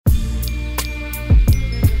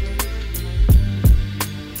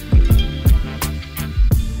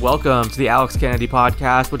Welcome to the Alex Kennedy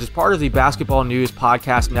Podcast, which is part of the Basketball News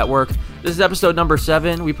Podcast Network. This is episode number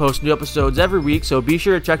 7. We post new episodes every week, so be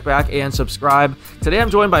sure to check back and subscribe. Today I'm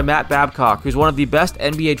joined by Matt Babcock, who's one of the best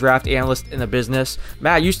NBA draft analysts in the business.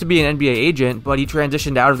 Matt used to be an NBA agent, but he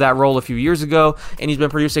transitioned out of that role a few years ago, and he's been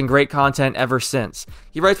producing great content ever since.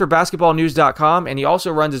 He writes for basketballnews.com, and he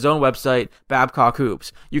also runs his own website, Babcock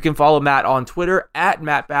Hoops. You can follow Matt on Twitter at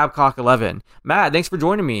MattBabcock11. Matt, thanks for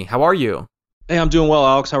joining me. How are you? Hey, I'm doing well,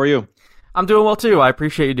 Alex. How are you? I'm doing well, too. I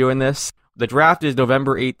appreciate you doing this. The draft is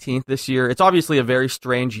November 18th this year. It's obviously a very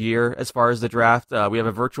strange year as far as the draft. We have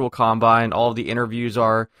a virtual combine. All of the interviews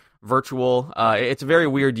are virtual. It's a very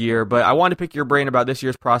weird year, but I wanted to pick your brain about this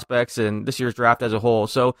year's prospects and this year's draft as a whole.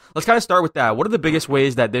 So let's kind of start with that. What are the biggest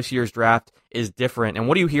ways that this year's draft is different? And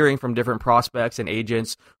what are you hearing from different prospects and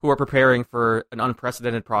agents who are preparing for an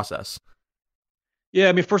unprecedented process? Yeah,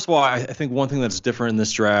 I mean, first of all, I think one thing that's different in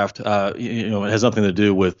this draft, it has nothing to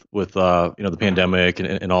do with the pandemic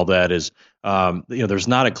and all that is, there's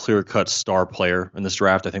not a clear-cut star player in this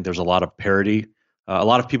draft. I think there's a lot of parity. A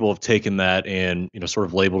lot of people have taken that and, sort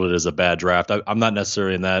of labeled it as a bad draft. I'm not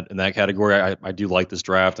necessarily in that category. I do like this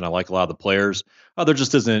draft and I like a lot of the players. There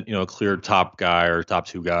just isn't, a clear top guy or top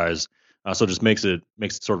two guys. So it just makes it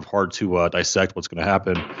sort of hard to dissect what's going to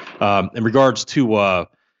happen. In regards to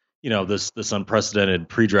this unprecedented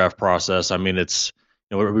pre-draft process. I mean, it's,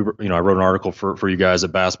 I wrote an article for you guys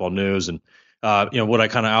at Basketball News, and what I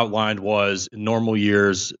kind of outlined was in normal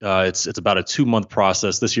years, it's about a 2-month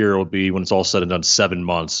process. This year it will be, when it's all said and done, 7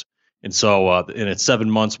 months. And so, and it's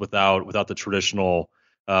 7 months without the traditional,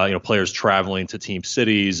 players traveling to team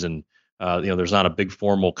cities, and there's not a big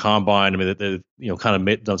formal combine. I mean, they've kind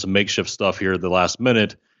of done some makeshift stuff here at the last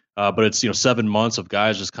minute. But it's 7 months of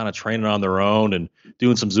guys just kind of training on their own and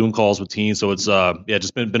doing some Zoom calls with teams. So it's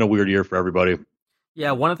just been a weird year for everybody.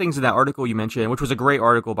 Yeah, one of the things in that article you mentioned, which was a great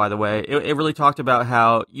article, by the way, it really talked about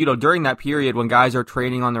how, during that period when guys are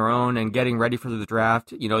training on their own and getting ready for the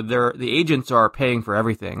draft, the agents are paying for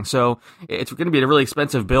everything. So it's going to be a really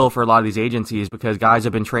expensive bill for a lot of these agencies because guys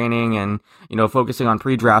have been training and, focusing on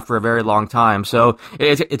pre-draft for a very long time. So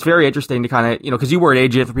it's very interesting to kind of, because you were an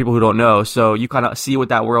agent for people who don't know. So you kind of see what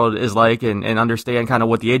that world is like and understand kind of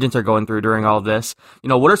what the agents are going through during all of this.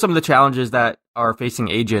 What are some of the challenges that are facing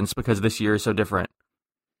agents because this year is so different?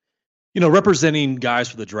 Representing guys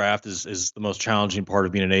for the draft is the most challenging part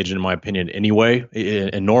of being an agent, in my opinion, anyway,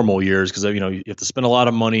 in normal years, because, you have to spend a lot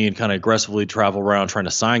of money and kind of aggressively travel around trying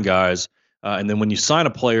to sign guys. And then when you sign a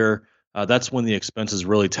player, that's when the expenses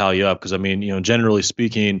really tally up. Because, I mean, generally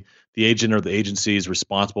speaking, the agent or the agency is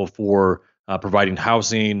responsible for providing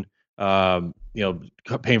housing, paying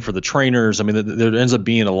for the trainers. I mean, there ends up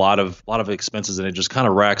being a lot of expenses, and it just kind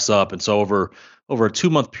of racks up. And so over a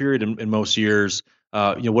 2-month period in most years,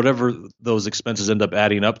 whatever those expenses end up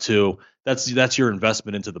adding up to, that's your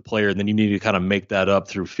investment into the player. And then you need to kind of make that up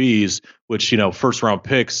through fees, which, first round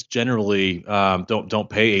picks generally don't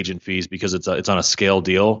pay agent fees because it's on a scale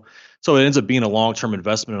deal. So it ends up being a long-term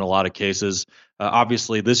investment in a lot of cases.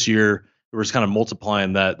 Obviously this year we're just kind of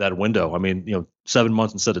multiplying that window. I mean, 7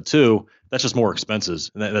 months instead of 2, that's just more expenses.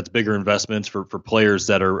 And that's bigger investments for players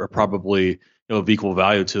that are probably, of equal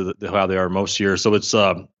value to how they are most years. So it's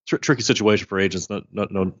a tricky situation for agents,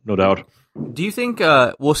 no doubt. Do you think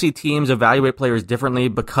we'll see teams evaluate players differently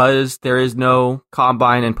because there is no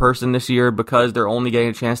combine in person this year, because they're only getting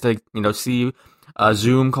a chance to, see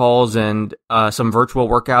Zoom calls and some virtual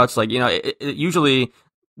workouts? Like, usually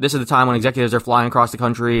this is the time when executives are flying across the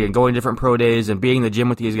country and going to different pro days and being in the gym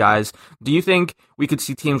with these guys. Do you think we could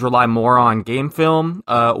see teams rely more on game film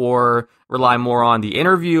or rely more on the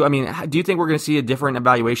interview? I mean, do you think we're going to see a different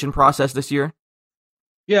evaluation process this year?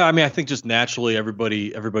 Yeah, I mean, I think just naturally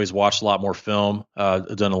everybody's watched a lot more film,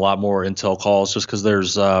 done a lot more intel calls, just because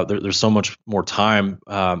there's so much more time,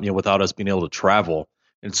 without us being able to travel.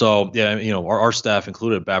 And so, our staff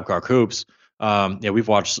included at Babcock Hoops, we've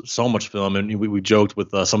watched so much film, and we joked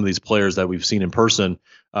with some of these players that we've seen in person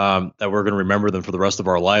that we're going to remember them for the rest of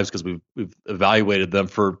our lives because we've evaluated them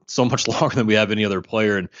for so much longer than we have any other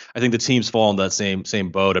player. And I think the teams fall in that same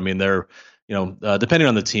boat. I mean, they're depending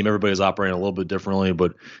on the team, everybody's operating a little bit differently,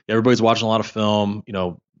 but everybody's watching a lot of film,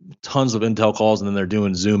 tons of intel calls, and then they're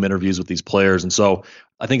doing Zoom interviews with these players. And so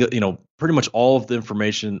I think, pretty much all of the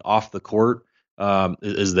information off the court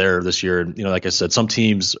is there this year. And, like I said, some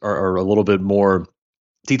teams are a little bit more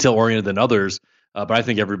detail oriented than others. But I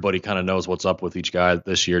think everybody kind of knows what's up with each guy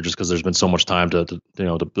this year just because there's been so much time to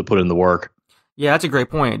put in the work. Yeah, that's a great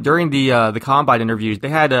point. During the combine interviews, they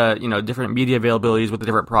had different media availabilities with the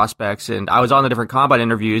different prospects, and I was on the different combine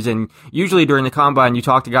interviews. And usually during the combine, you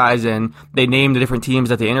talk to guys, and they name the different teams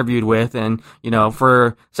that they interviewed with. And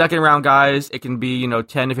for second round guys, it can be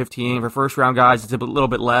 10 to 15. For first round guys, it's a little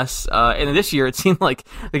bit less. And this year, it seemed like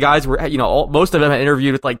the guys were most of them had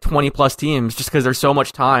interviewed with like 20 plus teams, just because there's so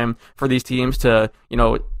much time for these teams to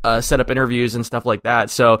set up interviews and stuff like that.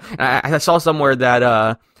 So I saw somewhere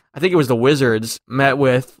that. I think it was the Wizards met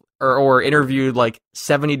with or interviewed like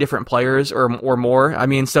 70 different players or more. I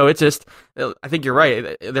mean, so it's just, I think you're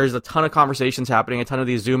right. There's a ton of conversations happening, a ton of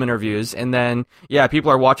these Zoom interviews, and then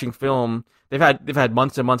people are watching film. They've had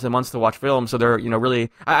months and months and months to watch film, so they're really.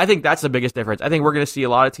 I think that's the biggest difference. I think we're going to see a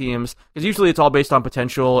lot of teams, because usually it's all based on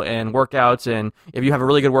potential and workouts, and if you have a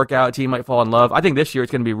really good workout, a team might fall in love. I think this year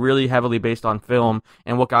it's going to be really heavily based on film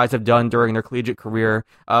and what guys have done during their collegiate career,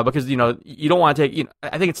 because you don't want to take.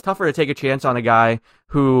 I think it's tougher to take a chance on a guy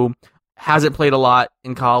who hasn't played a lot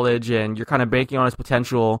in college, and you're kind of banking on his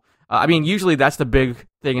potential. I mean, usually that's the big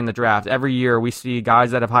thing in the draft. Every year we see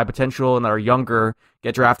guys that have high potential and that are younger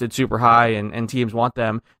get drafted super high, and teams want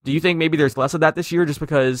them. Do you think maybe there's less of that this year just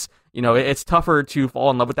because, it's tougher to fall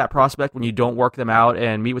in love with that prospect when you don't work them out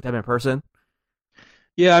and meet with them in person?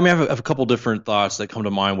 Yeah, I mean, I have a couple different thoughts that come to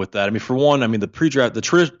mind with that. I mean, for one, I mean,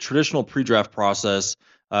 the traditional pre-draft process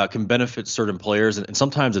can benefit certain players, and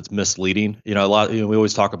sometimes it's misleading. We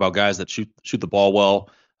always talk about guys that shoot the ball well.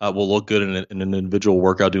 Will look good in an individual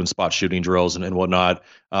workout doing spot shooting drills and whatnot.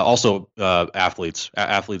 Also, athletes.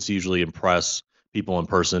 Athletes usually impress people in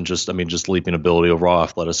person. Just leaping ability, overall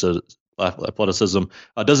athleticism.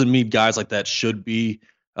 Doesn't mean guys like that should be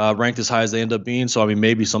ranked as high as they end up being. So, I mean,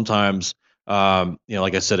 maybe sometimes,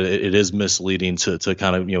 like I said, it is misleading to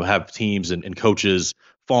kind of, have teams and coaches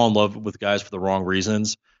fall in love with guys for the wrong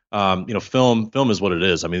reasons. Film is what it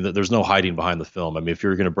is. I mean, there's no hiding behind the film. I mean, if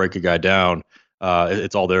you're going to break a guy down,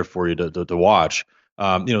 it's all there for you to watch.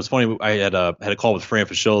 It's funny. I had a call with Fran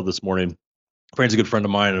Fischel this morning. Fran's a good friend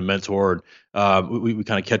of mine and a mentor. We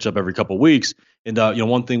kind of catch up every couple of weeks. And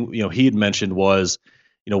one thing he had mentioned was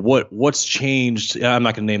what's changed. I'm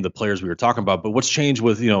not going to name the players we were talking about, but what's changed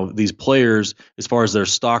with these players as far as their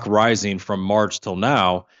stock rising from March till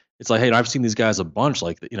now. It's like, hey, I've seen these guys a bunch.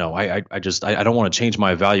 Like I don't want to change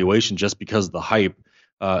my evaluation just because of the hype.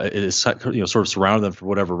 Is sort of surrounded them for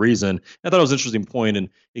whatever reason. I thought it was an interesting point, and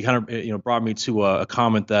he kind of brought me to a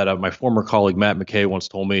comment that my former colleague Matt McKay once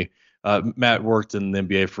told me. Matt worked in the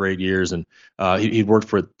NBA for 8 years, and he'd worked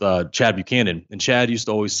for Chad Buchanan. And Chad used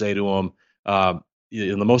to always say to him,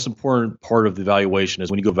 the most important part of the evaluation is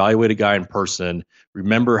when you go evaluate a guy in person,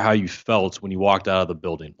 remember how you felt when you walked out of the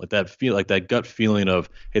building. Like that gut feeling of,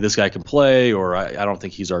 hey, this guy can play, or I don't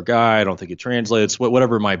think he's our guy. I don't think it translates,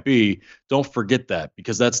 whatever it might be. Don't forget that,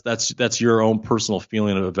 because that's your own personal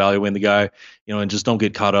feeling of evaluating the guy, and just don't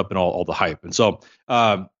get caught up in all the hype. And so,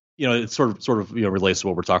 it sort of relates to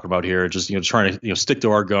what we're talking about here. Just trying to stick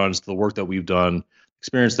to our guns, to the work that we've done,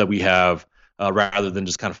 experience that we have, rather than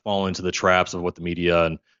just kind of fall into the traps of what the media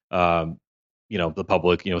and the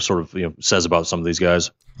public says about some of these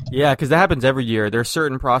guys. Yeah, because that happens every year. There's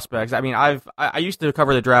certain prospects. I mean, I used to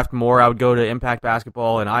cover the draft more. I would go to Impact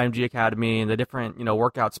Basketball and IMG Academy and the different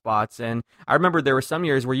workout spots. And I remember there were some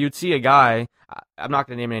years where you'd see a guy. I'm not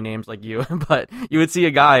going to name any names like you, but you would see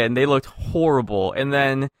a guy and they looked horrible. And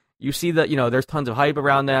then you see that, there's tons of hype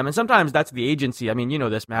around them. And sometimes that's the agency. I mean,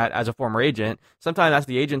 this, Matt, as a former agent. Sometimes that's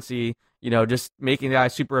the agency, just making the guy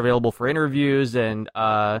super available for interviews and,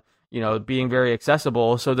 being very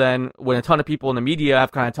accessible. So then when a ton of people in the media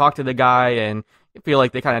have kind of talked to the guy and feel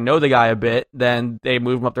like they kind of know the guy a bit, then they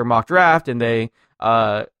move him up their mock draft and they,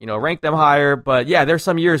 rank them higher. But yeah, there's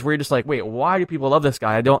some years where you're just like, wait, why do people love this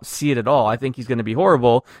guy? I don't see it at all. I think he's going to be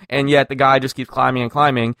horrible. And yet the guy just keeps climbing and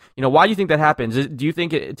climbing. Why do you think that happens? Do you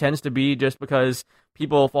think it tends to be just because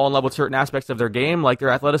people fall in love with certain aspects of their game, like their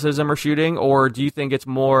athleticism or shooting? Or do you think it's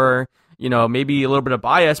more, maybe a little bit of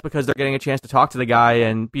bias because they're getting a chance to talk to the guy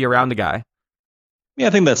and be around the guy? Yeah, I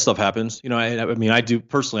think that stuff happens. I mean, I do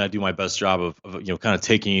my best job of kind of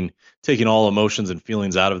taking all emotions and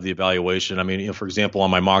feelings out of the evaluation. I mean, for example, on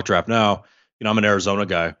my mock draft now, I'm an Arizona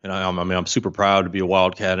guy, and I'm super proud to be a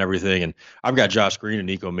Wildcat and everything. And I've got Josh Green and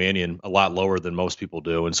Nico Mannion a lot lower than most people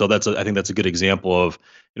do, and so I think that's a good example of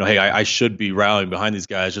hey, I should be rallying behind these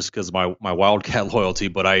guys just because of my Wildcat loyalty,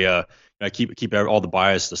 but I keep all the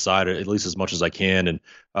bias aside at least as much as I can. And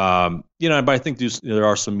but I think there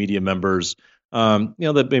are some media members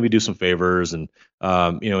that maybe do some favors and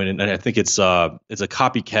I think it's a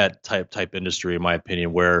copycat type industry in my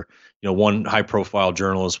opinion where one high profile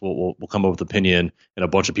journalist will come up with opinion and a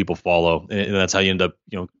bunch of people follow and that's how you end up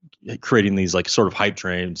creating these like sort of hype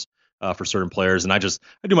trains for certain players and I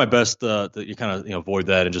do my best to you kind of avoid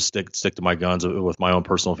that and just stick to my guns with my own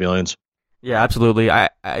personal feelings. Yeah, absolutely.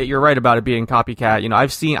 You're right about it being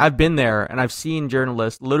copycat. I've been there and I've seen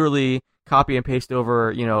journalists literally copy and paste over,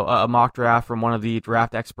 a mock draft from one of the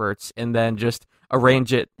draft experts and then just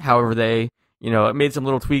arrange it however they, made some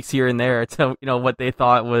little tweaks here and there to, what they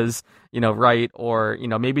thought was, right. Or,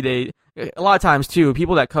 maybe a lot of times too,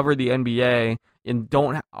 people that cover the NBA and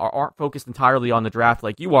aren't focused entirely on the draft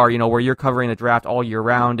like you are, where you're covering the draft all year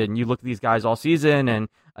round and you look at these guys all season and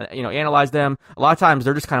analyze them. A lot of times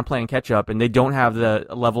they're just kind of playing catch up and they don't have the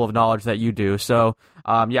level of knowledge that you do. So,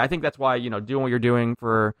 I think that's why, doing what you're doing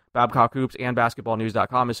for Babcock Hoops and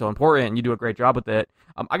basketballnews.com is so important and you do a great job with it.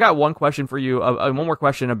 I got one question for you, one more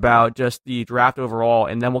question about just the draft overall,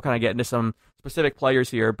 and then we'll kind of get into some specific players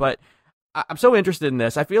here. But I'm so interested in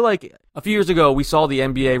this. I feel like a few years ago we saw the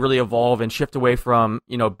NBA really evolve and shift away from,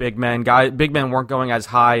 big men. Big men weren't going as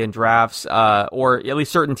high in drafts, or at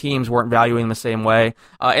least certain teams weren't valuing the same way.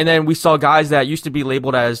 And then we saw guys that used to be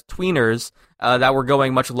labeled as tweeners, that were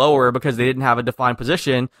going much lower because they didn't have a defined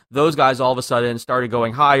position. Those guys all of a sudden started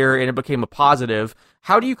going higher and it became a positive.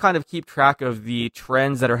 How do you kind of keep track of the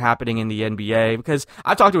trends that are happening in the NBA? Because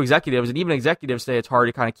I've talked to executives and even executives say it's hard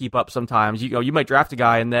to kind of keep up sometimes. You might draft a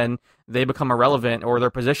guy and then they become irrelevant or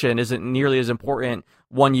their position isn't nearly as important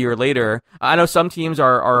 1 year later. I know some teams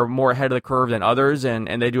are more ahead of the curve than others and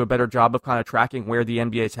they do a better job of kind of tracking where the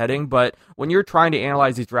NBA is heading. But when you're trying to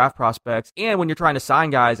analyze these draft prospects and when you're trying to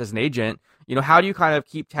sign guys as an agent, how do you kind of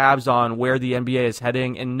keep tabs on where the NBA is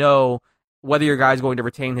heading and know whether your guy's going to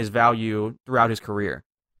retain his value throughout his career?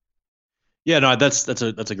 Yeah, no, that's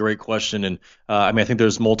a great question, and I think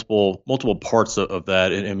there's multiple parts of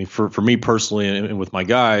that. And I mean, for me personally, and with my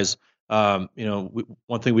guys, one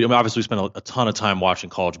thing obviously we spend a ton of time watching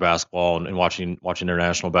college basketball and watching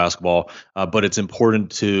international basketball, but it's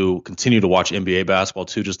important to continue to watch NBA basketball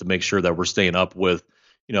too, just to make sure that we're staying up with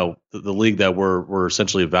the league that we're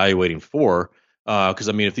essentially evaluating for. Because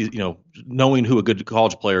I mean, if knowing who a good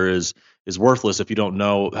college player is worthless if you don't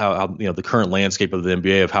know how the current landscape of the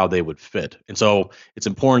NBA of how they would fit. And so it's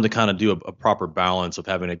important to kind of do a proper balance of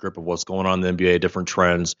having a grip of what's going on in the NBA, different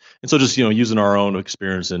trends. And so just using our own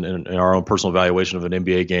experience and our own personal evaluation of an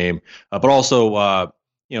NBA game, but also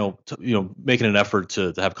making an effort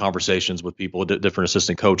to have conversations with people, different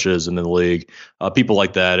assistant coaches in the league, people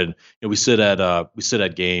like that. And we sit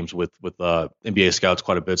at games with NBA scouts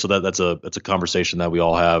quite a bit. So that's a conversation that we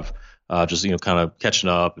all have, just kind of catching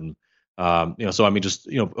up and so I mean, just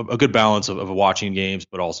a good balance of watching games,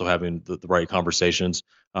 but also having the right conversations.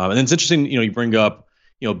 And then it's interesting, you bring up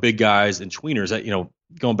big guys and tweeners. That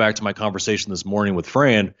going back to my conversation this morning with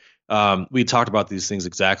Fran, we talked about these things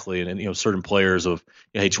exactly, and certain players of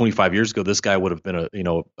hey, 25 years ago, this guy would have been a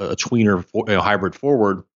tweener hybrid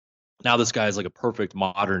forward. Now this guy is like a perfect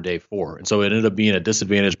modern day four, and so it ended up being a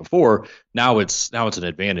disadvantage before. Now it's an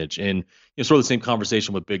advantage, and sort of the same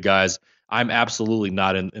conversation with big guys. I'm absolutely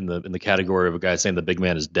not in the category of a guy saying the big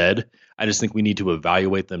man is dead. I just think we need to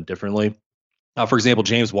evaluate them differently. For example,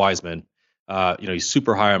 James Wiseman, he's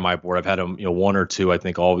super high on my board. I've had him, one or two, I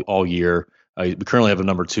think, all year. We currently have a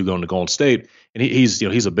number 2 going to Golden State, and he's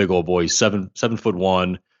a big old boy. He's 7'1",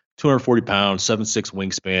 240 pounds, 7'6"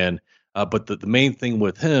 wingspan. But the main thing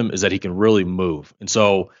with him is that he can really move, and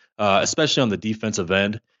so especially on the defensive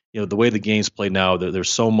end, the way the game's played now, there's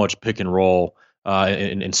so much pick and roll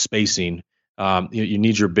and spacing. You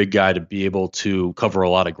need your big guy to be able to cover a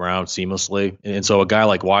lot of ground seamlessly. And so a guy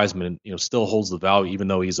like Wiseman, still holds the value, even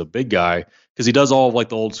though he's a big guy, because he does all of like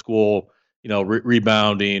the old school,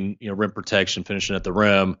 rebounding, rim protection, finishing at the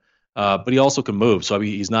rim. But he also can move. So I mean,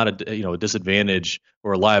 he's not a disadvantage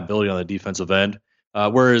or a liability on the defensive end.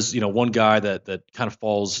 Whereas, one guy that kind of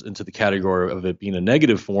falls into the category of it being a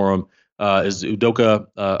negative for him is Udoka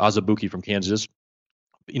Azubuike from Kansas.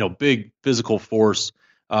 Big physical force.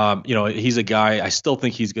 He's a guy, I still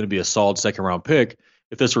think he's going to be a solid second round pick.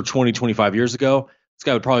 If this were 20, 25 years ago, this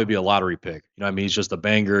guy would probably be a lottery pick. He's just a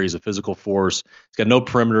banger. He's a physical force. He's got no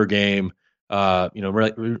perimeter game.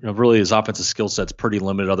 Really his offensive skill set's pretty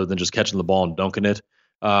limited other than just catching the ball and dunking it.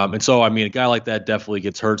 And so, I mean, a guy like that definitely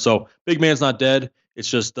gets hurt. So big man's not dead. It's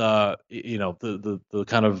just, the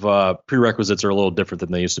kind of prerequisites are a little different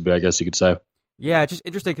than they used to be, I guess you could say. Yeah, it's just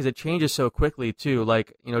interesting because it changes so quickly too.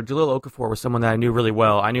 Like, Jahlil Okafor was someone that I knew really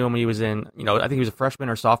well. I knew him when he was I think he was a freshman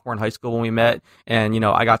or sophomore in high school when we met. And,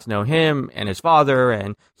 I got to know him and his father.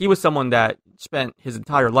 And he was someone that spent his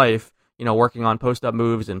entire life, working on post-up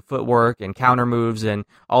moves and footwork and counter moves and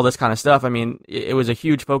all this kind of stuff. I mean, it was a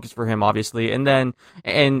huge focus for him, obviously. And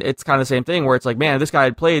it's kind of the same thing where it's like, man, if this guy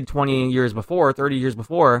had played 20 years before, 30 years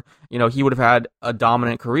before, he would have had a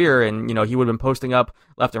dominant career and, he would have been posting up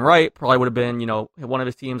left and right, probably would have been, one of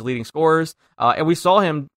his team's leading scorers. And we saw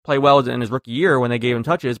him play well in his rookie year when they gave him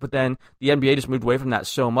touches, but then the NBA just moved away from that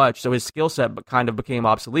so much, so his skill set kind of became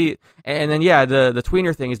obsolete. And then, yeah, the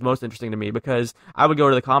tweener thing is most interesting to me because I would go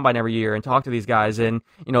to the combine every year and talk to these guys, and,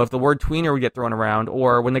 if the word tweener would get thrown around,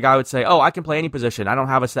 or when the guy would say, oh, I can play any position, I don't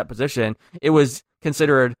have a set position, it was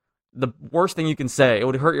considered the worst thing you can say. It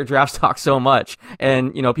would hurt your draft stock so much.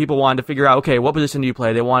 And, people wanted to figure out, okay, what position do you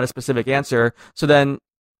play? They want a specific answer. So then,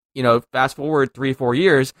 fast forward 3-4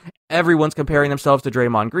 years, everyone's comparing themselves to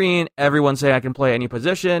Draymond Green. Everyone's saying I can play any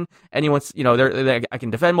position. Anyone's, I can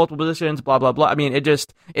defend multiple positions, blah, blah, blah. I mean,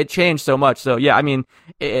 it changed so much. So, yeah, I mean,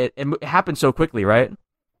 it happened so quickly, right?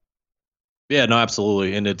 Yeah, no,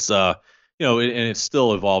 absolutely. And it's, and it's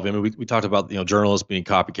still evolving. I mean, we talked about, journalists being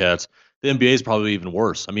copycats. The NBA is probably even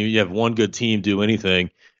worse. I mean, you have one good team do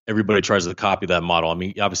anything, everybody tries to copy that model. I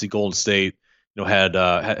mean, obviously Golden State, had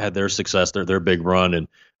their success, their big run, and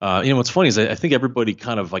what's funny is I think everybody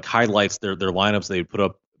kind of like highlights their lineups they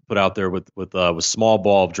put out there with small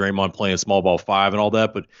ball, Draymond playing small ball 5 and all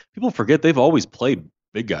that, but people forget they've always played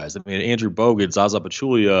big guys. I mean, Andrew Bogut, Zaza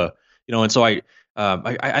Pachulia, and so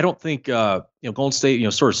I don't think Golden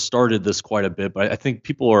State sort of started this quite a bit, but I think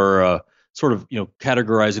people are sort of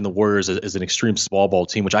categorizing the Warriors as an extreme small ball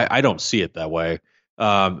team, which I don't see it that way.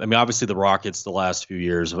 I mean, obviously the Rockets the last few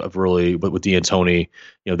years have really, with D'Antoni,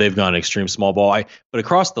 they've gone extreme small ball. But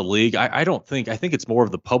across the league, I think it's more of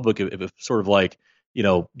the public if sort of like,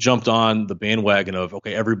 jumped on the bandwagon of,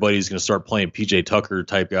 okay, everybody's going to start playing PJ Tucker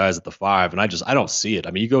type guys at the 5. And I don't see it.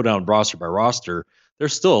 I mean, you go down roster by roster,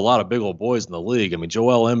 there's still a lot of big old boys in the league. I mean,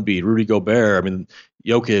 Joel Embiid, Rudy Gobert, I mean,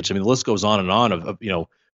 Jokic, I mean, the list goes on and on of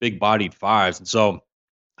big bodied 5s. And so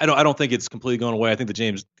I don't think it's completely going away. I think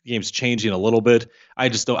the game's changing a little bit. I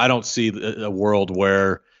don't see a world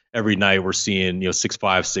where every night we're seeing 6'5",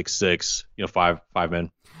 6'6", five men.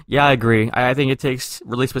 Yeah, I agree. I think it takes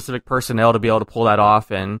really specific personnel to be able to pull that off,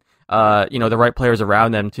 and the right players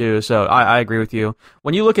around them too. So I agree with you.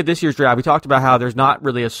 When you look at this year's draft, we talked about how there's not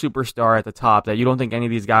really a superstar at the top, that you don't think any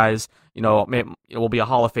of these guys will be a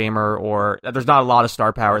Hall of Famer, or that there's not a lot of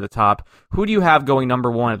star power at the top. Who do you have going number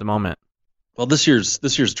 1 at the moment? Well, this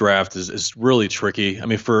year's draft is really tricky. I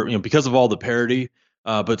mean, for because of all the parity,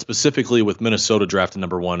 but specifically with Minnesota drafting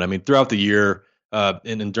number 1. I mean, throughout the year,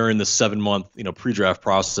 and during the 7-month pre-draft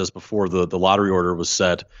process before the lottery order was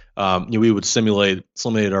set, we would simulate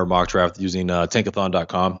our mock draft using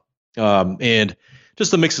tankathon.com, and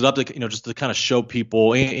just to mix it up, just to kind of show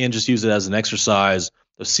people and just use it as an exercise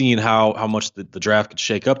of seeing how much the draft could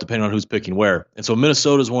shake up depending on who's picking where. And so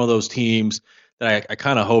Minnesota is one of those teams that I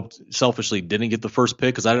kind of hoped selfishly didn't get the first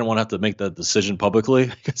pick because I didn't want to have to make that decision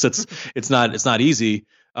publicly because it's not easy.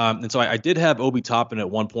 And so I did have Obi Toppin at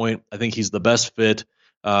one point. I think he's the best fit.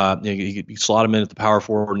 You slot him in at the power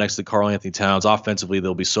forward next to Karl Anthony Towns. Offensively,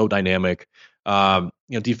 they'll be so dynamic.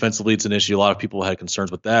 Defensively, it's an issue. A lot of people had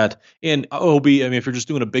concerns with that. And Obi, I mean, if you're just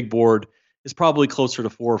doing a big board, is probably closer to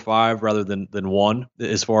 4 or 5 rather than 1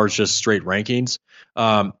 as far as just straight rankings.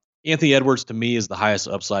 Anthony Edwards to me is the highest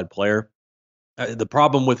upside player. The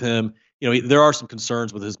problem with him, there are some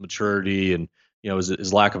concerns with his maturity and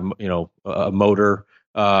his lack of a motor.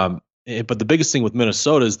 But the biggest thing with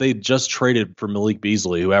Minnesota is they just traded for Malik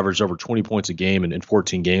Beasley, who averaged over 20 points a game in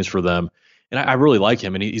 14 games for them. And I really like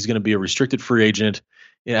him, and he's going to be a restricted free agent.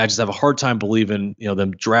 And I just have a hard time believing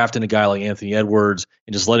them drafting a guy like Anthony Edwards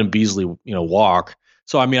and just letting Beasley walk.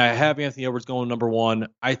 So I mean, I have Anthony Edwards going number 1.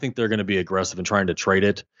 I think they're going to be aggressive in trying to trade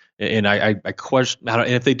it, and I question. And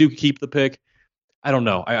if they do keep the pick, I don't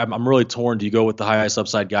know. I'm really torn. Do you go with the highest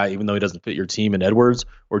upside guy, even though he doesn't fit your team in Edwards,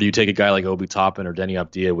 or do you take a guy like Obi Toppin or Denny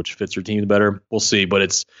Abdia, which fits your team better? We'll see.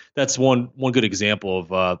 But that's one good example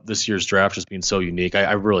of this year's draft just being so unique.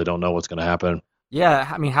 I really don't know what's going to happen. Yeah,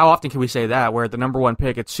 I mean, how often can we say that, where the number 1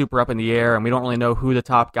 pick, it's super up in the air, and we don't really know who the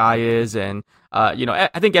top guy is, and, I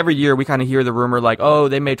think every year we kind of hear the rumor like, oh,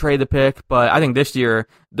 they may trade the pick, but I think this year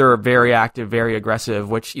they're very active, very aggressive,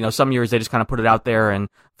 which, some years they just kind of put it out there and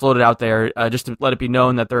floated out there just to let it be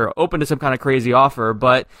known that they're open to some kind of crazy offer.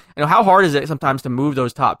 But how hard is it sometimes to move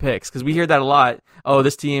those top picks? Because we hear that a lot. Oh,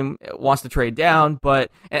 this team wants to trade down,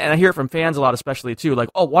 and I hear it from fans a lot, especially too. Like,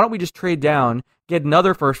 oh, why don't we just trade down, get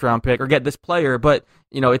another first round pick, or get this player? But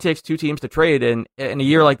it takes two teams to trade, and in a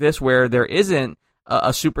year like this where there isn't a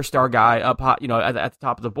superstar guy up hot, at the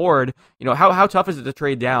top of the board, how tough is it to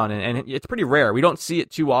trade down? And it's pretty rare. We don't see it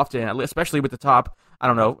too often, especially with the top, I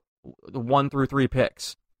don't know, 1 through 3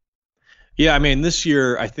 picks. Yeah, I mean, this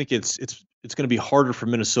year I think it's going to be harder for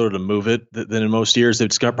Minnesota to move it than in most years.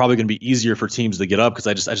 It's probably going to be easier for teams to get up because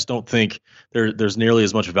I just don't think there's nearly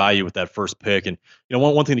as much value with that first pick. And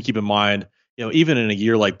one thing to keep in mind, even in a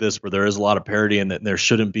year like this where there is a lot of parity and that there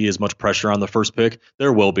shouldn't be as much pressure on the first pick,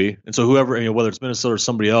 there will be. And so whoever, whether it's Minnesota or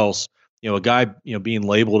somebody else, a guy being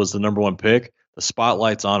labeled as the number 1 pick, the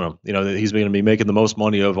spotlight's on him. He's going to be making the most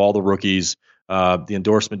money of all the rookies. The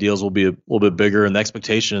endorsement deals will be a little bit bigger, and the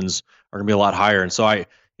expectations are going to be a lot higher. And so I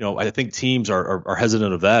think teams are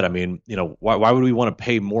hesitant of that. I mean, why would we want to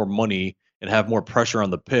pay more money and have more pressure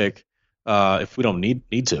on the pick if we don't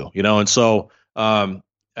need to? And so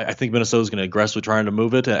I think Minnesota's going to aggressively trying to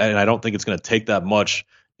move it, and I don't think it's going to take that much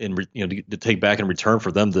to take back in return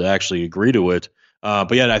for them to actually agree to it.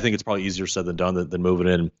 But yeah, I think it's probably easier said than done than moving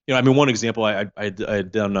in. I mean, one example I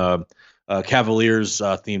had done a Cavaliers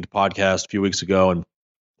themed podcast a few weeks ago, and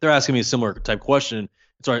they're asking me a similar type question.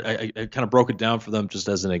 So I kind of broke it down for them just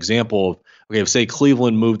as an example of, okay, if say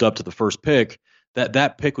Cleveland moved up to the first pick,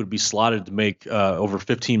 that pick would be slotted to make over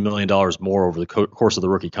 $15 million more over the course of the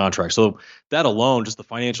rookie contract. So that alone, just the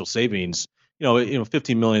financial savings,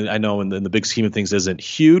 15 million, I know in the big scheme of things isn't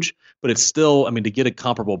huge, but it's still, I mean, to get a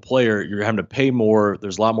comparable player, you're having to pay more.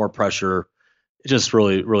 There's a lot more pressure. It just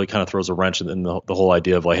really, really kind of throws a wrench in the whole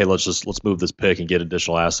idea of like, hey, let's move this pick and get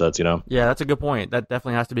additional assets, Yeah, that's a good point. That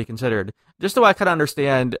definitely has to be considered. Just so I kind of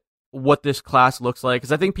understand what this class looks like,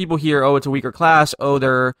 because I think people hear, oh, it's a weaker class. Oh,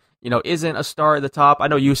 there, isn't a star at the top. I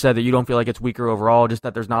know you said that you don't feel like it's weaker overall, just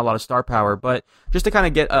that there's not a lot of star power. But just to kind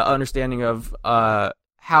of get an understanding of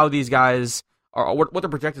how these guys are, what they're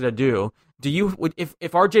projected to do.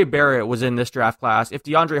 If R.J. Barrett was in this draft class, if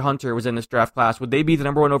DeAndre Hunter was in this draft class, would they be the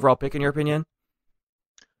number 1 overall pick in your opinion?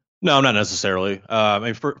 No, not necessarily. I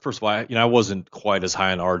mean, first of all, I wasn't quite as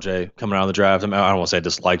high on RJ coming out of the draft. I mean, I don't want to say I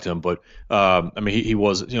disliked him, but I mean, he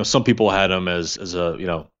was. Some people had him as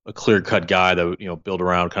a a clear cut guy that build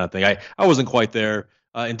around kind of thing. I wasn't quite there.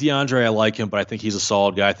 And DeAndre, I like him, but I think he's a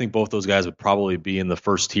solid guy. I think both those guys would probably be in the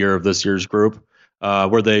first tier of this year's group,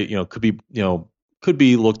 where they could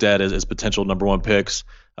be looked at as potential number 1 picks.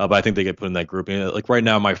 But I think they get put in that group. Like right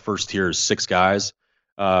now, my first tier is 6 guys.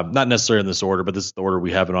 Not necessarily in this order, but this is the order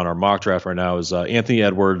we have it on our mock draft right now is Anthony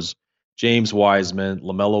Edwards, James Wiseman,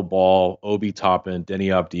 LaMelo Ball, Obi Toppin, Denny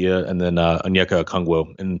Abdia, and then Onyeka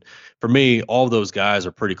Okongwu. And for me, all of those guys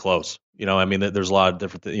are pretty close. I mean, there's a lot of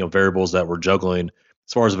different variables that we're juggling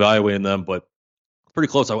as far as evaluating them, but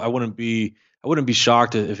pretty close. I wouldn't be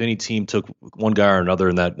shocked if any team took one guy or another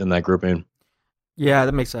in that grouping. Yeah,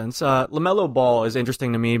 that makes sense. LaMelo Ball is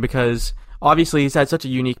interesting to me because obviously he's had such a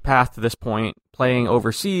unique path to this point, playing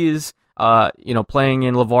overseas, playing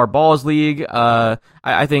in LeVar Ball's league.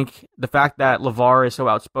 I think the fact that LeVar is so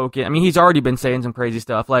outspoken, I mean, he's already been saying some crazy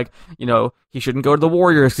stuff like, he shouldn't go to the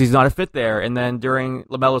Warriors because he's not a fit there. And then during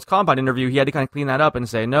LaMelo's combine interview, he had to kind of clean that up and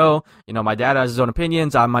say, no, my dad has his own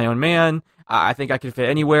opinions. I'm my own man. I think I could fit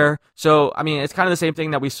anywhere. So, I mean, it's kind of the same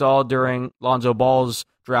thing that we saw during Lonzo Ball's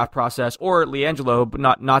draft process, or LiAngelo,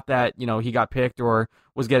 but not that, he got picked or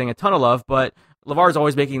was getting a ton of love, but LeVar's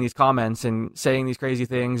always making these comments and saying these crazy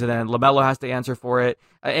things, and then LaMelo has to answer for it.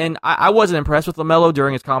 And I wasn't impressed with LaMelo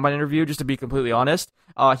during his combine interview, just to be completely honest.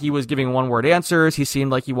 He was giving one-word answers. He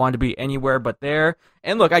seemed like he wanted to be anywhere but there.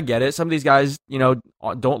 And look, I get it. Some of these guys,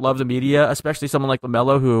 don't love the media, especially someone like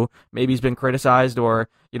LaMelo, who maybe has been criticized or,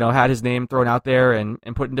 had his name thrown out there and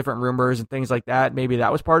put in different rumors and things like that. Maybe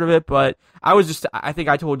that was part of it. But I think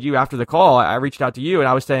I told you after the call, I reached out to you and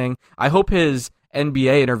I was saying, I hope his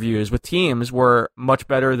NBA interviews with teams were much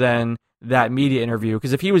better than that media interview,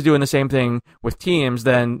 because if he was doing the same thing with teams,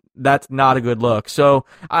 then that's not a good look. So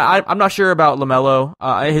I'm not sure about LaMelo.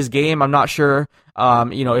 His game, I'm not sure,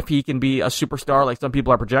 if he can be a superstar like some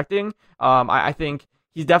people are projecting. I think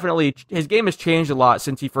he's definitely, his game has changed a lot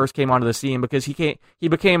since he first came onto the scene, because he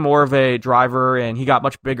became more of a driver and he got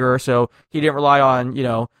much bigger, so he didn't rely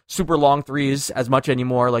on, super long threes as much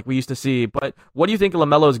anymore like we used to see. But what do you think of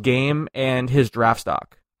LaMelo's game and his draft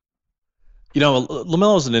stock?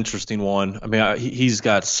 LaMelo's an interesting one. I mean, he's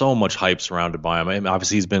got so much hype surrounded by him. I mean,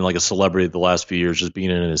 obviously, he's been like a celebrity the last few years, just being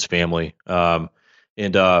in his family. And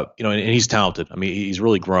and he's talented. I mean, he's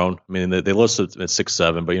really grown. I mean, they listed at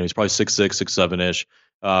 6'7", but he's probably 6'6", 6'7" ish.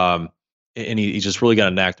 Um, and he's just really got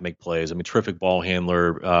a knack to make plays. I mean, terrific ball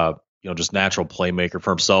handler. Just natural playmaker for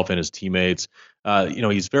himself and his teammates.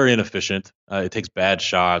 He's very inefficient. It takes bad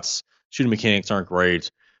shots. Shooting mechanics aren't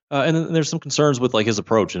great. And then there's some concerns with like his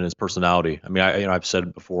approach and his personality. I mean, I've said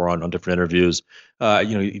it before on different interviews.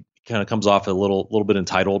 He kind of comes off a little bit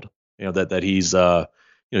entitled. That he's he's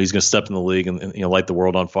going to step in the league and light the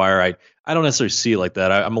world on fire. I don't necessarily see it like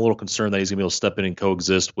that. I'm a little concerned that he's going to be able to step in and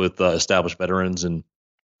coexist with established veterans and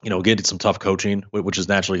get some tough coaching, which is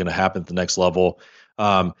naturally going to happen at the next level.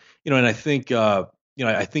 And I think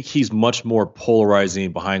I think he's much more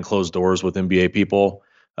polarizing behind closed doors with NBA people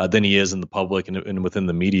than he is in the public and within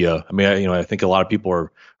the media. I mean, I think a lot of people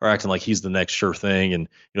are acting like he's the next sure thing, and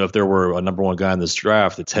if there were a number one guy in this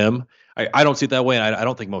draft, it's him. I don't see it that way, and I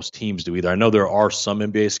don't think most teams do either. I know there are some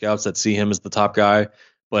NBA scouts that see him as the top guy,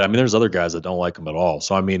 but I mean, there's other guys that don't like him at all.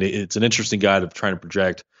 So I mean, it's an interesting guy to try to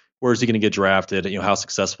project. Where is he going to get drafted? How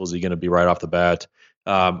successful is he going to be right off the bat?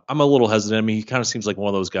 I'm a little hesitant. I mean, he kind of seems like one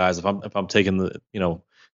of those guys. If I'm taking the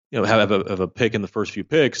have a pick in the first few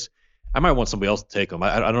picks, I might want somebody else to take him.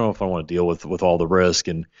 I don't know if I want to deal with all the risk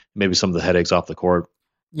and maybe some of the headaches off the court.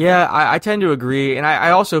 Yeah, I tend to agree, and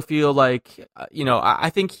I also feel like, I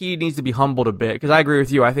think he needs to be humbled a bit, because I agree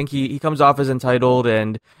with you. I think he comes off as entitled,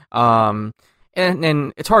 and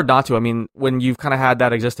it's hard not to. I mean, when you've kind of had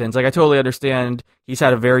that existence, like I totally understand he's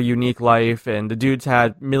had a very unique life, and the dude's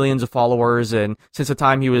had millions of followers, and since the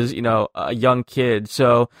time he was, a young kid.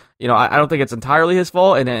 So, I don't think it's entirely his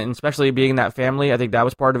fault, and especially being in that family, I think that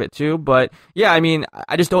was part of it too. But yeah, I mean,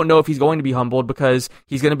 I just don't know if he's going to be humbled, because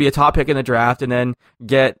he's going to be a top pick in the draft and then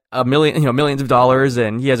get millions of dollars,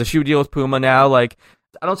 and he has a shoe deal with Puma now. Like,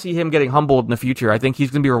 I don't see him getting humbled in the future. I think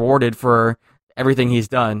he's going to be rewarded for everything he's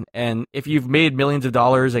done. And if you've made millions of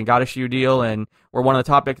dollars and got a shoe deal and were one of the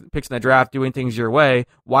top picks in the draft doing things your way,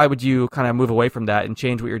 why would you kind of move away from that and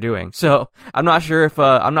change what you're doing? So I'm not sure if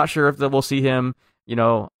that we'll see him,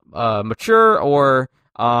 mature or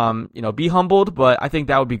be humbled, but I think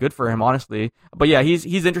that would be good for him, honestly. But yeah,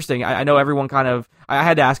 he's interesting. I know everyone I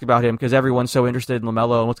had to ask about him because everyone's so interested in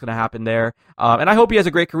LaMelo and what's going to happen there. And I hope he has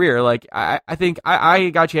a great career. Like I think I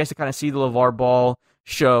got a chance to kind of see the LeVar Ball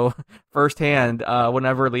show firsthand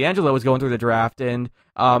whenever LiAngelo was going through the draft, and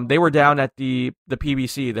they were down at the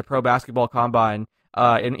PBC, the Pro Basketball Combine,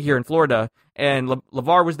 here in Florida, and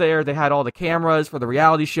LeVar was there. They had all the cameras for the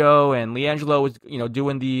reality show, and LiAngelo was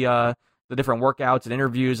doing the different workouts and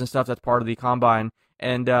interviews and stuff that's part of the combine.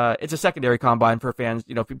 And it's a secondary combine for fans,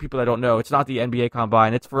 for people that don't know. It's not the NBA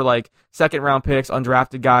combine. It's for like second round picks,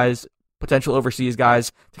 undrafted guys, potential overseas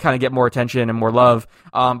guys to kind of get more attention and more love.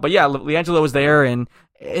 But yeah, LiAngelo was there, and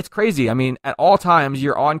it's crazy. I mean, at all times,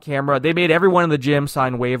 you're on camera. They made everyone in the gym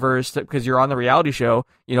sign waivers because you're on the reality show,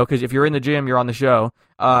 because if you're in the gym, you're on the show.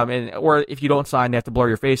 Or if you don't sign, they have to blur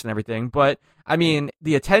your face and everything. But I mean,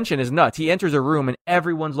 the attention is nuts. He enters a room and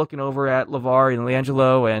everyone's looking over at LeVar and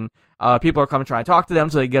LiAngelo, and people are coming trying to talk to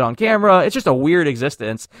them so they get on camera. It's just a weird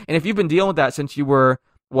existence. And if you've been dealing with that since you were,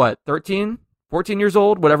 13? 14 years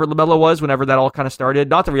old, whatever LaMelo was, whenever that all kind of started.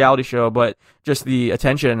 Not the reality show, but just the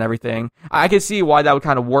attention and everything. I can see why that would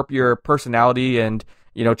kind of warp your personality and,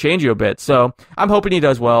 change you a bit. So I'm hoping he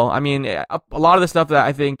does well. I mean, a lot of the stuff that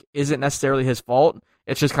I think isn't necessarily his fault.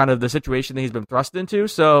 It's just kind of the situation that he's been thrust into.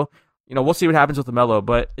 So, we'll see what happens with LaMelo,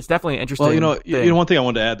 but it's definitely interesting. Well, one thing I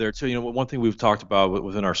wanted to add there too, one thing we've talked about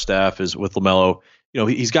within our staff is with LaMelo,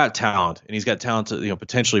 he's got talent, and he's got talent to,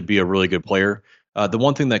 potentially be a really good player. The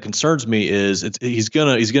one thing that concerns me is he's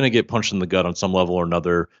gonna get punched in the gut on some level or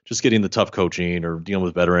another, just getting the tough coaching or dealing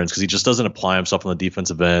with veterans, because he just doesn't apply himself on the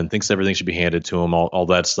defensive end, thinks everything should be handed to him, all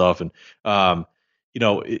that stuff. And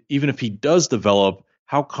even if he does develop,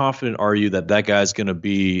 how confident are you that guy's going to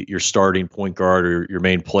be your starting point guard or your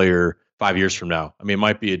main player 5 years from now? I mean, it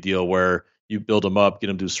might be a deal where you build him up, get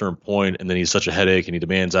him to a certain point, and then he's such a headache and he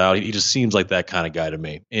demands out. He just seems like that kind of guy to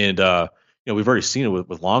me. And we've already seen it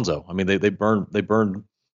with Lonzo. I mean, they burned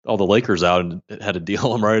all the Lakers out and had to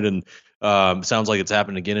deal him, right. And sounds like it's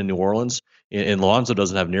happened again in New Orleans. And Lonzo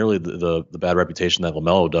doesn't have nearly the bad reputation that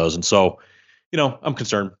LaMelo does. And so, I'm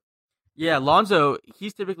concerned. Yeah, Lonzo,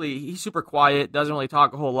 he's super quiet, doesn't really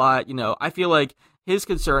talk a whole lot. I feel like his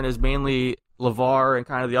concern is mainly LeVar and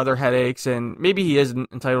kind of the other headaches, and maybe he is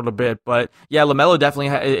entitled a bit, but yeah, LaMelo definitely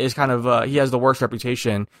is kind of he has the worst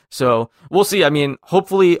reputation. So we'll see. I mean,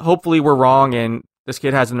 hopefully we're wrong, and this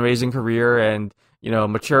kid has an amazing career and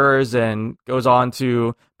matures and goes on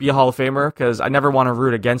to be a Hall of Famer, because I never want to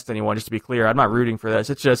root against anyone, just to be clear. I'm not rooting for this.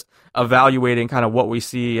 It's just evaluating kind of what we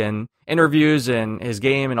see in interviews and his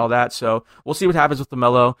game and all that. So we'll see what happens with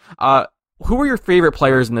LaMelo. Who are your favorite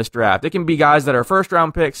players in this draft? It can be guys that are first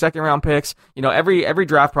round picks, second round picks. Every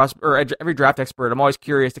draft every draft expert, I'm always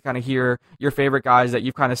curious to kind of hear your favorite guys that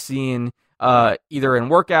you've kind of seen either in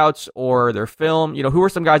workouts or their film. Who are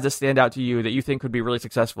some guys that stand out to you that you think could be really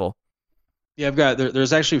successful? Yeah,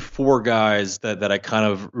 there's actually four guys that I kind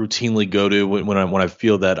of routinely go to when I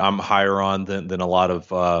feel that I'm higher on than a lot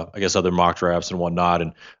of I guess other mock drafts and whatnot.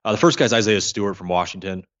 And the first guy is Isaiah Stewart from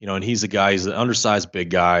Washington. And he's he's an undersized big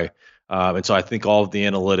guy. And so I think all of the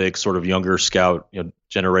analytics, sort of younger scout,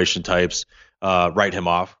 generation types, write him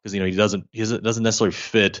off because he doesn't necessarily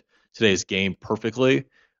fit today's game perfectly.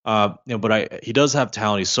 But he does have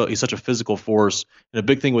talent. He's such a physical force, and a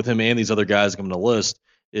big thing with him and these other guys I'm going to list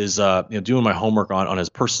is doing my homework on his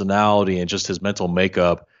personality and just his mental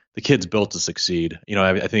makeup. The kid's built to succeed.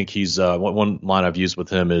 I think he's one line I've used with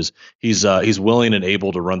him is he's willing and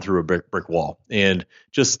able to run through a brick wall, and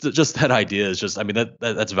just that idea is just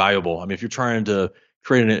that's valuable. I mean, if you're trying to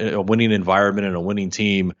create a winning environment and a winning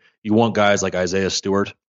team, you want guys like Isaiah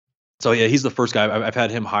Stewart. So yeah, he's the first guy. I've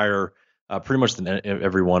had him higher pretty much than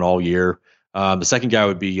everyone all year. The second guy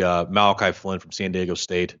would be Malachi Flynn from San Diego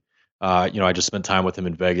State. I just spent time with him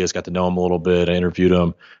in Vegas, got to know him a little bit. I interviewed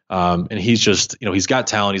him, and he's just, he's got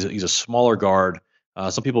talent. He's a smaller guard.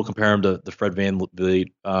 Some people compare him to Fred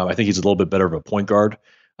VanVleet. I think he's a little bit better of a point guard.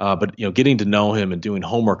 But getting to know him and doing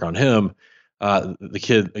homework on him, the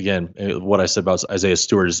kid, again, what I said about Isaiah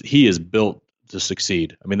Stewart is he is built to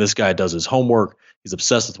succeed. I mean, this guy does his homework. He's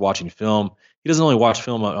obsessed with watching film. He doesn't only watch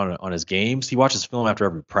film on his games. He watches film after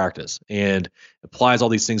every practice and applies all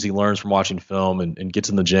these things he learns from watching film and gets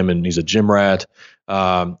in the gym, and he's a gym rat.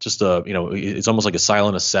 It's almost like a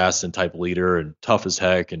silent assassin type leader and tough as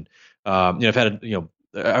heck. And, I've had, when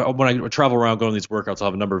I travel around going to these workouts, I'll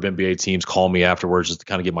have a number of NBA teams call me afterwards just to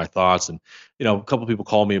kind of get my thoughts. And, a couple of people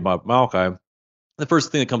call me about Malachi. The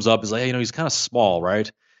first thing that comes up is like, hey, he's kind of small,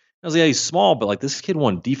 right? I was like, yeah, he's small, but this kid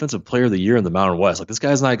won Defensive Player of the Year in the Mountain West. This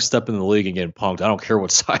guy's not stepping in the league and getting punked. I don't care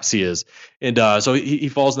what size he is. And so he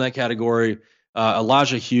falls in that category.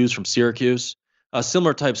 Elijah Hughes from Syracuse, a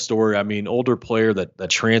similar type story. I mean, older player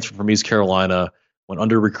that transferred from East Carolina, went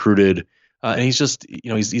under recruited, and he's just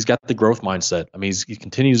he's got the growth mindset. I mean, he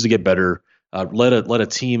continues to get better. Led a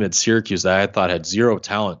team at Syracuse that I thought had zero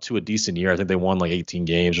talent to a decent year. I think they won 18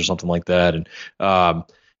 games or something like that. And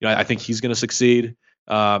I think he's going to succeed.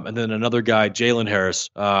 And then another guy, Jalen Harris,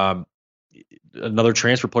 another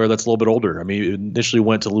transfer player that's a little bit older. I mean, he initially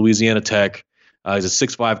went to Louisiana Tech. He's a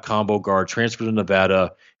 6'5" combo guard, transferred to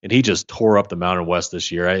Nevada, and he just tore up the Mountain West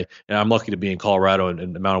this year. And I'm lucky to be in Colorado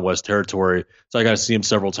and the Mountain West territory, so I got to see him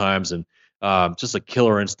several times, and just a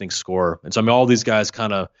killer instinct scorer. And so all these guys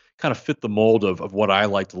kind of fit the mold of what I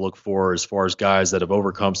like to look for as far as guys that have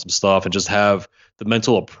overcome some stuff and just have the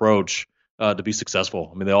mental approach to be successful.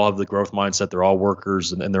 I mean, they all have the growth mindset. They're all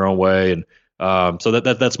workers in their own way. And so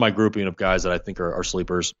that's my grouping of guys that I think are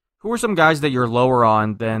sleepers. Who are some guys that you're lower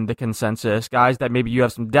on than the consensus? Guys that maybe you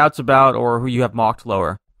have some doubts about or who you have mocked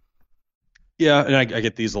lower? Yeah, and I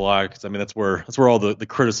get these a lot because, that's where all the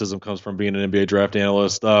criticism comes from being an NBA draft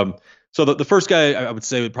analyst. So the first guy I would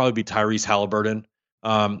say would probably be Tyrese Halliburton.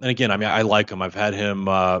 And again, I like him. I've had him,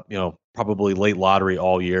 probably late lottery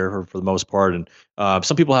all year or for the most part. And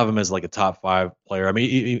some people have him as a top 5 player. I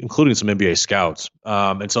mean, including some NBA scouts.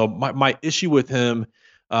 And so my issue with him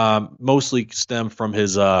mostly stem from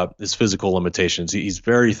his physical limitations. He's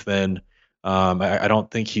very thin. I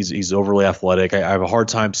don't think he's overly athletic. I have a hard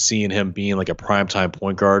time seeing him being a primetime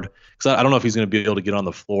point guard because I don't know if he's going to be able to get on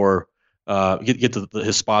the floor. Get to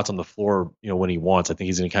his spots on the floor, when he wants. I think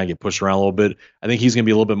he's going to kind of get pushed around a little bit. I think he's going to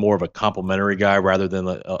be a little bit more of a complimentary guy rather than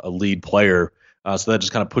a lead player. So that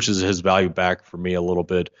just kind of pushes his value back for me a little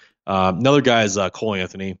bit. Another guy is Cole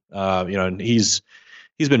Anthony. And he's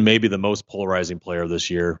been maybe the most polarizing player this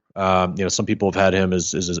year. Some people have had him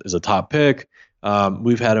as a top pick.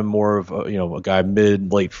 We've had him more of a guy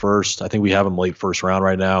late first. I think we have him late first round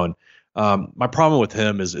right now. And my problem with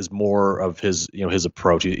him is more of his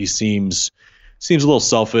approach. He seems a little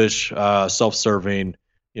selfish, self-serving.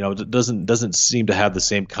 Doesn't seem to have the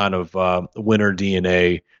same kind of winner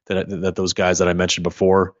DNA that those guys that I mentioned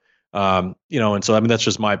before. And so that's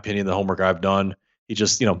just my opinion. The homework I've done. He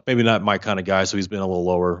just maybe not my kind of guy, so he's been a little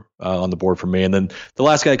lower on the board for me. And then the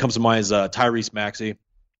last guy that comes to mind is Tyrese Maxey,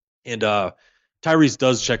 and Tyrese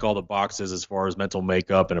does check all the boxes as far as mental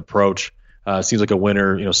makeup and approach. Seems like a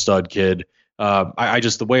winner, stud kid.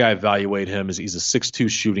 The way I evaluate him is he's a 6'2"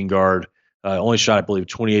 shooting guard. Only shot, I believe,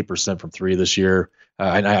 28% from three this year.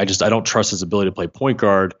 I don't trust his ability to play point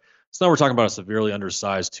guard. So now we're talking about a severely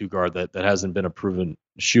undersized two guard that hasn't been a proven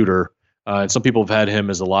shooter. And some people have had him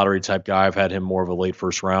as a lottery type guy. I've had him more of a late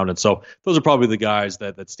first round. And so those are probably the guys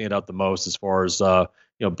that stand out the most as far as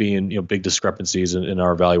being big discrepancies in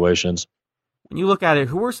our evaluations. When you look at it,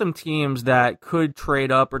 who are some teams that could trade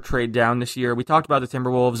up or trade down this year? We talked about the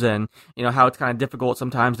Timberwolves and how it's kind of difficult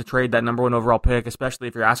sometimes to trade that number one overall pick, especially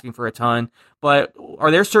if you're asking for a ton. But are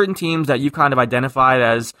there certain teams that you've kind of identified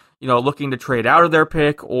as looking to trade out of their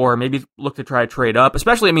pick, or maybe look to try to trade up?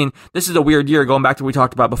 Especially, I mean, this is a weird year going back to what we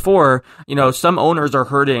talked about before. Some owners are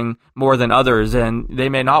hurting more than others, and they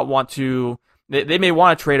may not want to. They may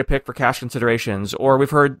want to trade a pick for cash considerations, or we've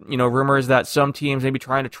heard, rumors that some teams may be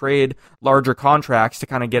trying to trade larger contracts to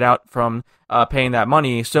kind of get out from paying that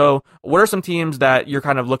money. So what are some teams that you're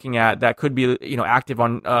kind of looking at that could be, active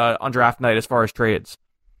on draft night as far as trades?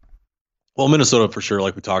 Well, Minnesota for sure,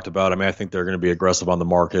 like we talked about. I mean, I think they're going to be aggressive on the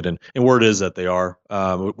market, and word is that they are,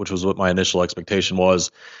 which was what my initial expectation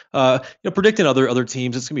was. Predicting other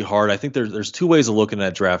teams, it's going to be hard. I think there's two ways of looking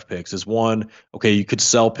at draft picks. Is one, okay, you could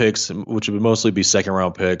sell picks, which would mostly be second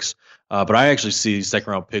round picks, but I actually see second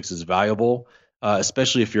round picks as valuable.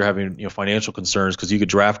 Especially if you're having financial concerns, because you could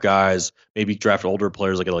draft guys, maybe draft older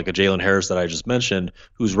players like a Jalen Harris that I just mentioned,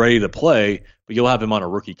 who's ready to play, but you'll have him on a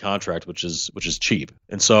rookie contract, which is cheap.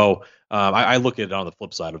 And so I look at it on the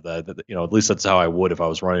flip side of that. At least that's how I would if I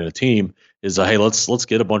was running a team. Is hey, let's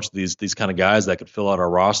get a bunch of these kind of guys that could fill out our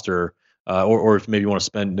roster. Or if maybe you want to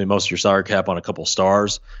spend most of your salary cap on a couple of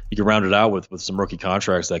stars, you can round it out with some rookie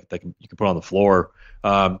contracts that you can put on the floor.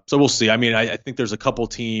 So we'll see. I mean, I think there's a couple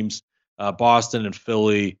teams. Boston and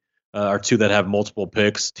Philly are two that have multiple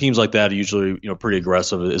picks. Teams like that are usually pretty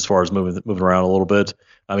aggressive as far as moving around a little bit.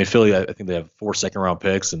 I mean, Philly, I think they have 4 second round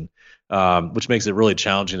picks, and which makes it really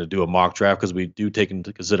challenging to do a mock draft because we do take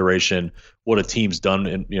into consideration what a team's done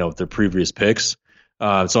in their previous picks.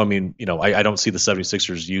 So I mean, I don't see the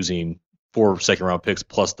 76ers using 4 second round picks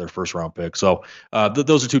plus their first round pick. So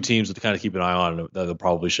those are two teams to kind of keep an eye on, and they'll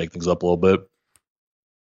probably shake things up a little bit.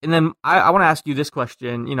 And then I want to ask you this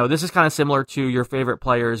question. This is kind of similar to your favorite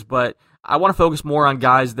players, but I want to focus more on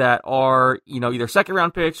guys that are, either second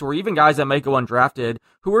round picks or even guys that might go undrafted.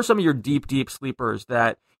 Who are some of your deep sleepers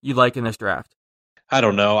that you like in this draft? I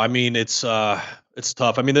don't know. I mean, it's tough.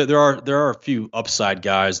 I mean, there are a few upside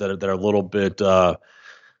guys that are a little bit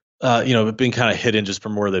being kind of hidden just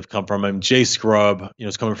from where they've come from. I mean, Jay Scrubb,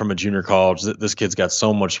 is coming from a junior college. This kid's got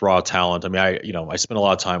so much raw talent. I mean, I spent a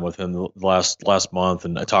lot of time with him the last month,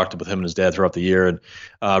 and I talked with him and his dad throughout the year,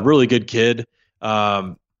 and really good kid.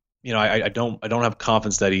 I don't have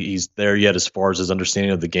confidence that he's there yet as far as his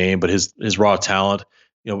understanding of the game, but his raw talent,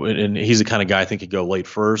 and he's the kind of guy I think could go late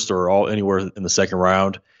first or anywhere in the second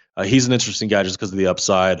round. He's an interesting guy just because of the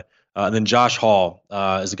upside. And then Josh Hall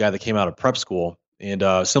is a guy that came out of prep school. And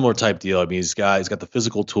similar type deal. I mean, he's got the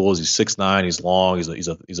physical tools. He's 6'9", he's long.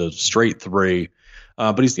 He's a straight 3,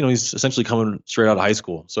 but he's essentially coming straight out of high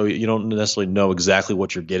school. So you don't necessarily know exactly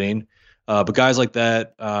what you're getting. But guys like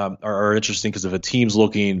that are interesting because if a team's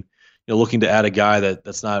looking to add a guy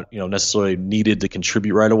that's not necessarily needed to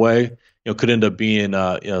contribute right away, could end up being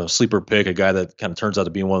a sleeper pick, a guy that kind of turns out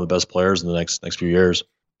to be one of the best players in the next few years.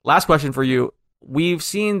 Last question for you. We've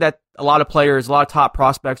seen that a lot of players, a lot of top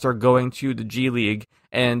prospects are going to the G League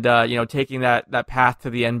and taking that path to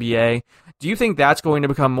the NBA. Do you think that's going to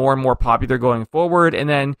become more and more popular going forward? And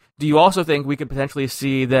then do you also think we could potentially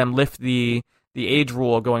see them lift the age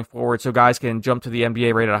rule going forward so guys can jump to the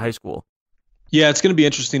NBA right out of high school? Yeah, it's going to be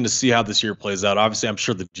interesting to see how this year plays out. Obviously, I'm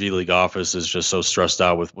sure the G League office is just so stressed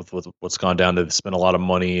out with what's gone down. They've spent a lot of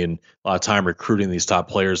money and a lot of time recruiting these top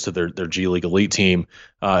players to their G League elite team.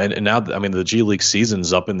 And now, I mean, the G League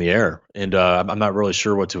season's up in the air, and I'm not really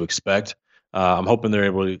sure what to expect. I'm hoping they're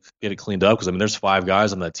able to get it cleaned up because, I mean, there's 5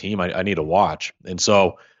 guys on that team I need to watch. And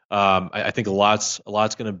so I think a lot's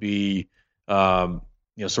going to be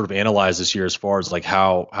sort of analyzed this year as far as like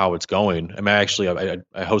how it's going. I mean,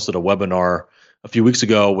 I hosted a webinar a few weeks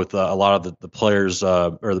ago with a lot of the players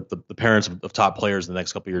or the parents of top players in the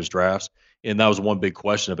next couple of years drafts. And that was one big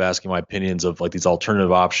question of asking my opinions of like these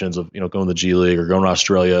alternative options of, going to the G League or going to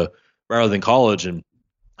Australia rather than college. And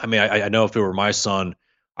I mean, I know if it were my son,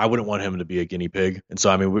 I wouldn't want him to be a guinea pig. And so,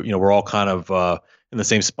 I mean, we're all kind of in the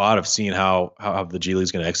same spot of seeing how the G League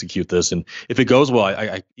is going to execute this. And if it goes well,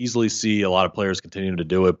 I easily see a lot of players continuing to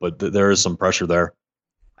do it, but there is some pressure there.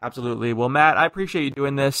 Absolutely. Well, Matt, I appreciate you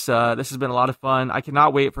doing this. This has been a lot of fun. I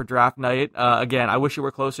cannot wait for draft night. Again, I wish it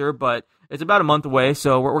were closer, but it's about a month away,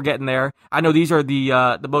 so we're getting there. I know these are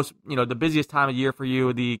the most, the busiest time of year for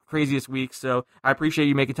you, the craziest weeks, so I appreciate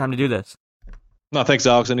you making time to do this. No, thanks,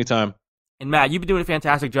 Alex. Anytime. And Matt, you've been doing a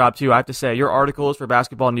fantastic job too. I have to say, your articles for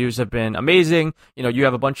Basketball News have been amazing. You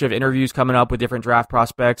have a bunch of interviews coming up with different draft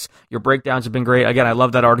prospects. Your breakdowns have been great. Again, I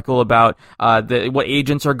love that article about what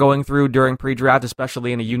agents are going through during pre-draft,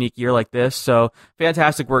 especially in a unique year like this. So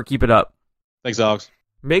fantastic work. Keep it up. Thanks, Alex.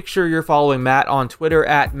 Make sure you're following Matt on Twitter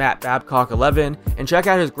at MattBabcock11 and check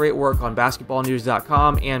out his great work on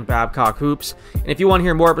basketballnews.com and Babcock Hoops. And if you want to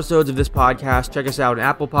hear more episodes of this podcast, check us out on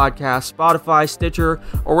Apple Podcasts, Spotify, Stitcher,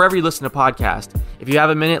 or wherever you listen to podcasts. If you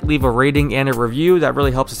have a minute, leave a rating and a review. That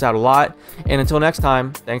really helps us out a lot. And until next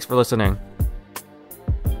time, thanks for listening.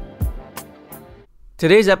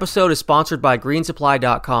 Today's episode is sponsored by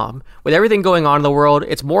GreenSupply.com. With everything going on in the world,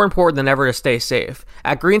 it's more important than ever to stay safe.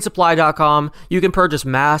 At GreenSupply.com, you can purchase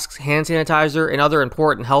masks, hand sanitizer, and other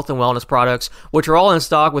important health and wellness products, which are all in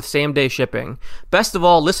stock with same-day shipping. Best of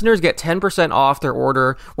all, listeners get 10% off their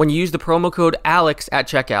order when you use the promo code ALEX at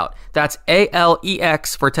checkout. That's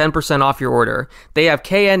ALEX for 10% off your order. They have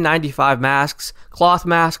KN95 masks, cloth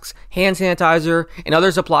masks, hand sanitizer, and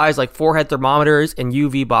other supplies like forehead thermometers and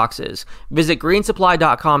UV boxes. Visit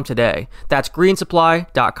greensupply.com today. That's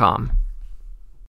greensupply.com.